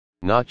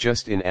Not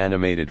just in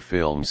animated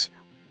films,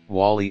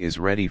 Wall-E is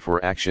ready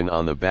for action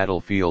on the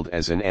battlefield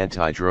as an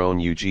anti-drone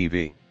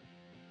UGV.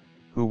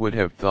 Who would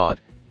have thought,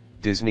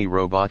 Disney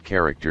robot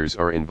characters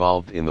are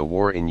involved in the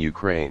war in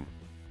Ukraine?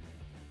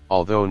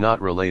 Although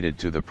not related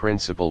to the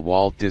principal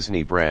Walt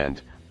Disney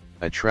brand,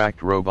 a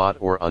tracked robot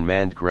or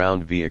unmanned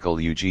ground vehicle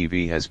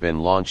UGV has been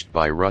launched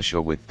by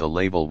Russia with the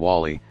label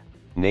Wall-E,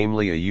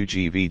 namely a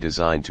UGV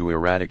designed to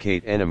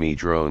eradicate enemy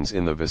drones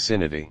in the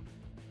vicinity.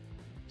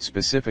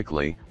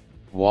 Specifically,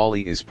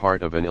 Wall-E is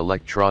part of an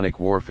electronic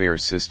warfare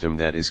system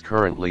that is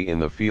currently in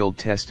the field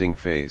testing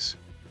phase.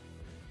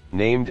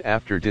 Named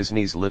after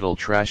Disney's little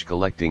trash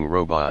collecting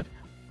robot,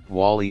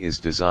 Wall-E is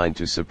designed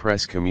to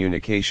suppress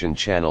communication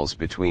channels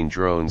between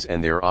drones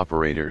and their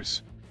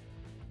operators.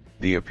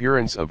 The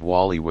appearance of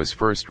Wall-E was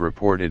first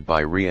reported by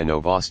RIA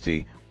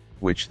Novosti,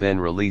 which then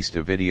released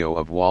a video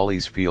of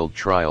Wall-E's field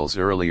trials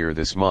earlier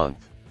this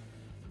month.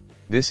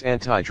 This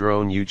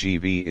anti-drone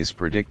UGV is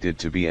predicted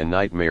to be a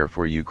nightmare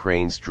for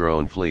Ukraine's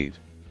drone fleet.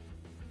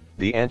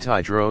 The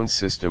anti-drone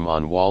system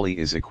on Wall-E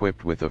is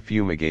equipped with a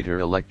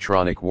Fumigator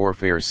electronic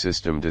warfare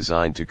system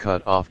designed to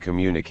cut off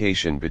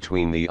communication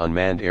between the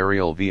unmanned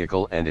aerial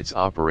vehicle and its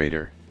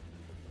operator.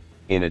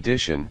 In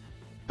addition,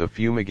 the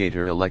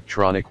Fumigator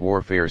electronic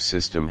warfare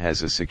system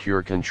has a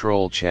secure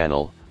control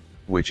channel,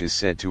 which is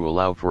said to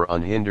allow for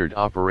unhindered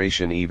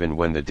operation even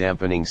when the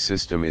dampening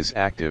system is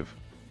active.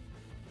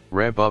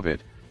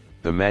 Rebovet,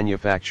 the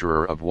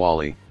manufacturer of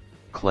Wall-E,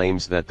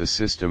 claims that the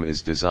system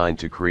is designed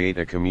to create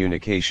a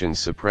communication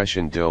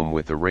suppression dome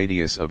with a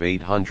radius of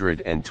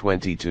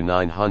 820 to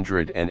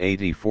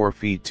 984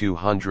 feet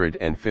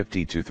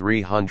 250 to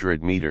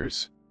 300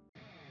 meters.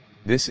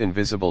 This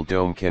invisible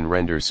dome can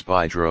render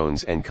spy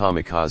drones and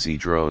kamikaze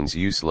drones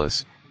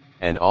useless,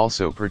 and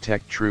also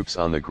protect troops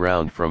on the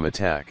ground from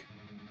attack.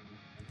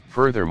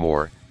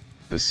 Furthermore,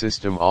 the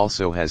system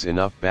also has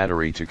enough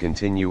battery to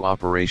continue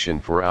operation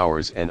for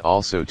hours and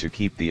also to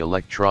keep the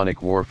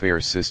electronic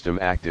warfare system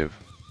active.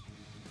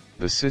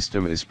 The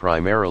system is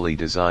primarily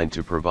designed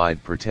to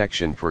provide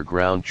protection for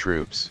ground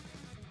troops.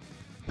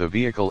 The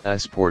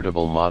vehicle's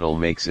portable model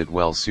makes it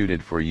well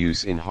suited for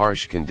use in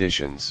harsh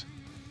conditions.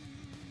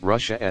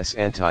 Russia's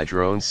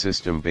anti-drone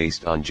system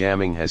based on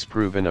jamming has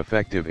proven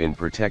effective in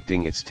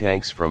protecting its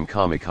tanks from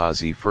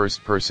kamikaze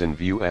first-person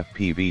view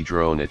FPV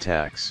drone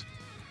attacks.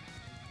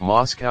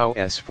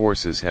 Moscow's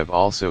forces have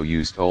also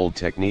used old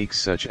techniques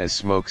such as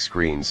smoke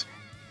screens,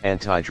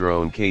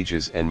 anti-drone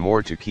cages and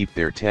more to keep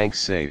their tanks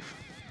safe.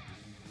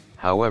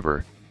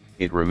 However,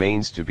 it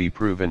remains to be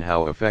proven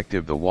how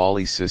effective the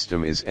Wall-E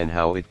system is and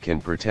how it can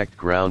protect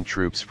ground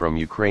troops from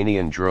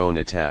Ukrainian drone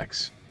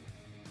attacks.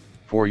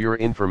 For your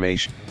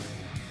information.